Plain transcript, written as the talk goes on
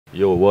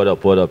Yo, what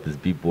up, it's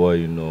B-Boy,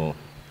 you know.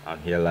 I'm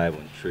here live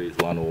on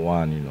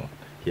Trace101, you know.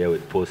 Here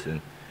with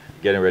posting,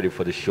 getting ready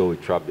for the show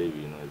with Trap Baby,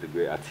 you know. He's a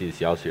great artist,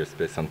 he also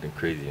expects something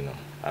crazy, you know.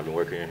 I've been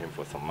working with him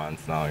for some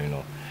months now, you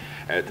know.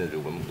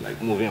 Everything's been,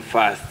 like moving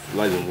fast,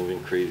 life's been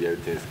moving crazy,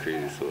 everything's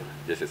crazy, so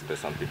just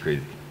expect something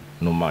crazy.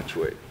 No much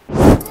way.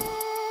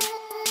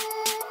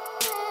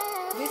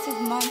 This is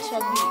Mancha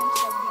Beat.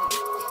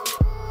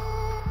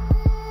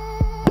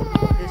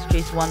 This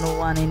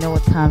Trace101, you know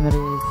what time it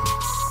is.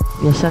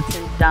 We're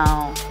shutting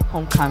down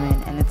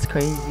Homecoming and it's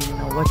crazy, you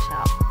know, watch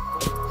out.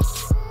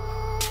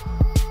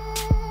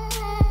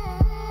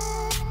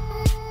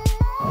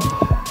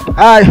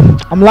 Hi,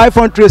 I'm live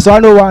on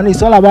Trace101.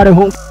 It's all about a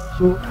home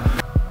show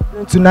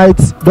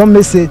tonight. Don't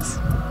miss it.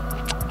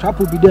 Trap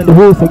will be there, the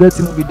whole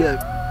forgetting will be there.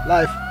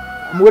 Live.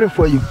 I'm waiting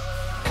for you.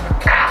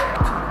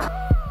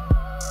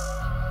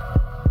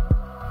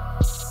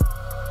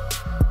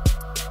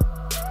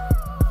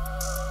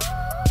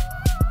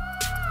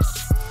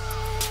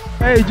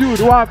 Hey Jude,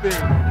 what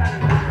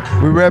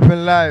happened? We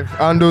rapping live,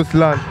 Ando's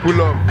land,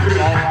 pull up.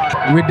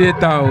 We did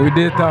town.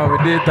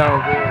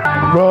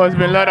 Bro, it's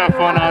been a lot of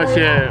fun out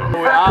here.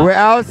 We're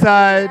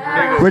outside,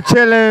 we're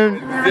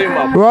chilling.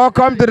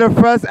 Welcome to the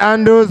first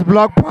Ando's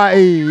block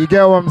party, you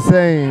get what I'm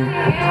saying?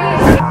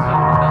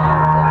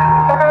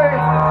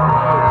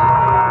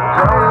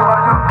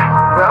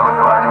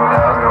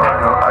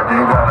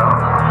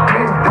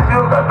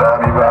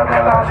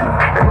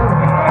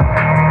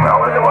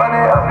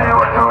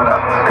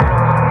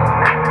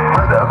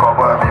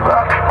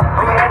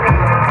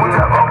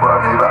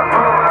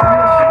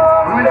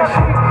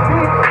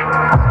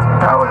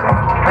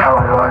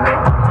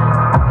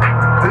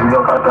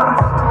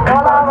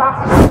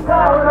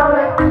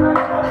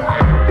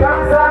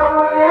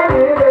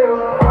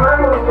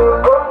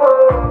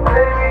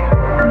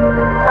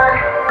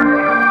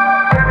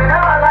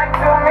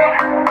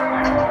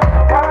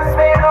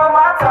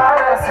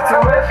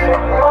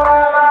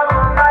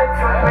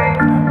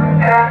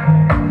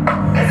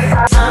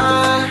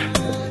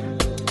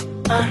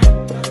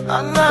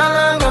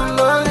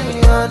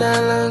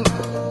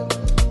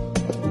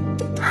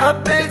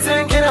 I've been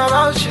thinking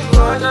about you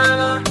all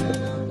night,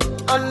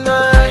 all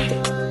night.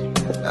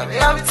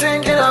 I've been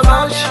thinking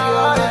about you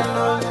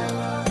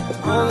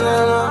all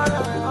night.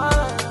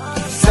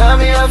 Tell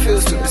me how it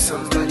feels to be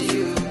somebody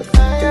you.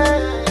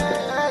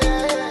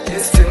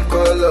 This thing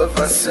called love,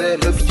 I said,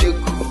 look you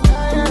cool.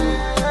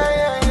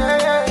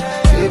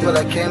 People I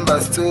came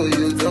back still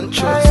you don't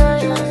trust.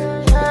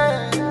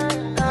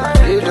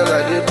 Did all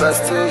I did but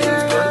still you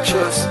don't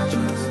trust.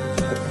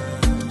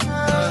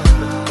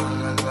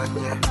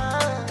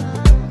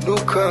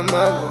 Look at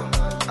my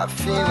I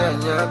feel like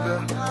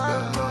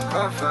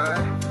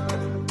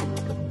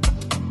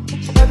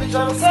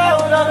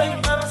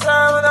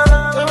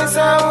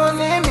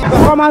The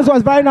performance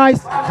was very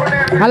nice.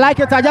 I like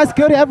it. I just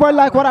killed it. Everyone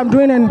like what I'm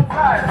doing and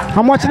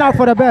I'm watching out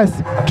for the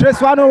best.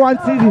 Trace101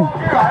 TV.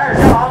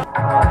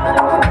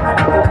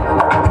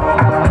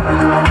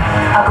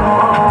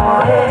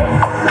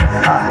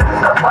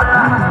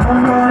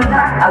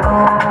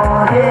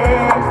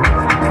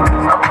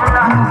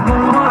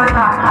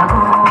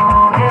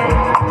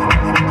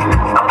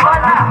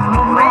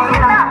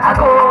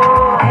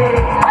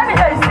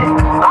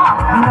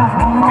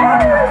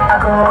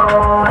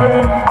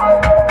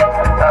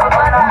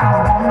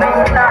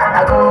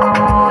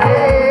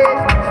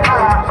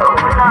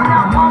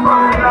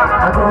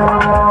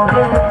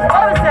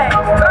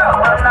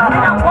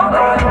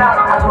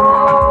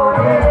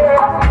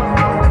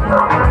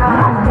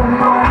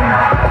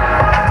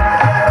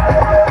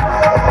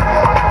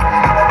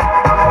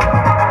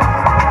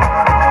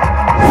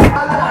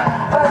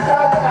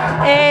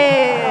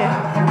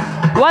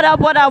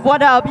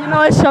 What up? You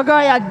know, it's your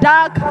girl, you're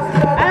dark.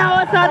 And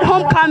I was at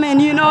Homecoming,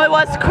 you know, it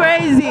was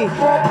crazy.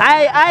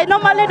 I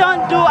normally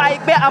don't do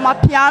I'm a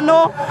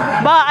piano,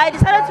 but I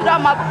decided to do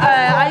I'm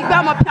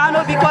a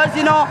piano because,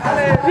 you know,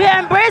 we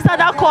embrace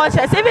other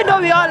cultures. Even though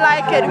we all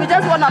like it, we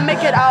just want to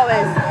make it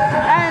ours.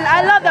 And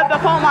I love the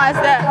performance.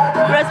 The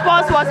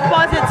response was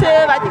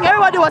positive. I think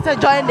everybody was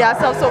enjoying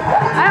themselves. So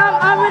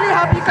I'm really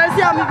happy. You can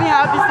see I'm even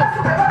happy. So,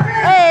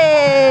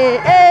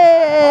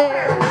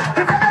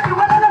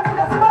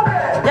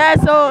 yeah,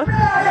 so,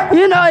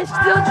 you know, it's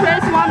still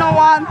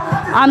Trace101.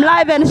 I'm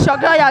live and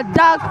sugar, you're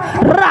dark.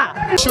 Rah!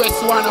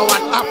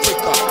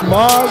 Trace101africa.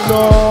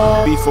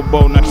 Margo! Be for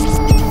bonus.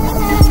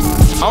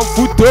 I'm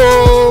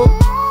Futo!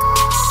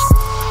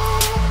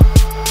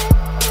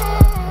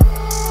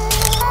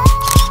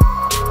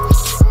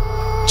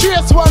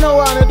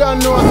 Trace101, you don't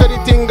know what's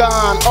anything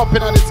gone up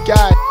in the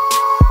sky.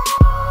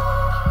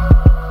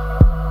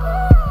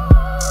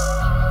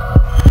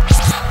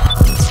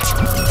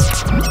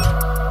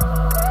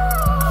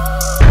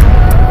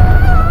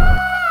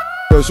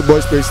 It's your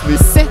boy Space Lee.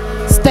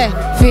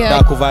 Thier.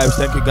 Darko vibes,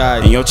 thank you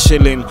guys. And you're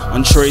chilling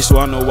on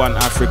Trace101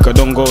 Africa,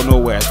 don't go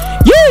nowhere.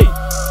 Yay!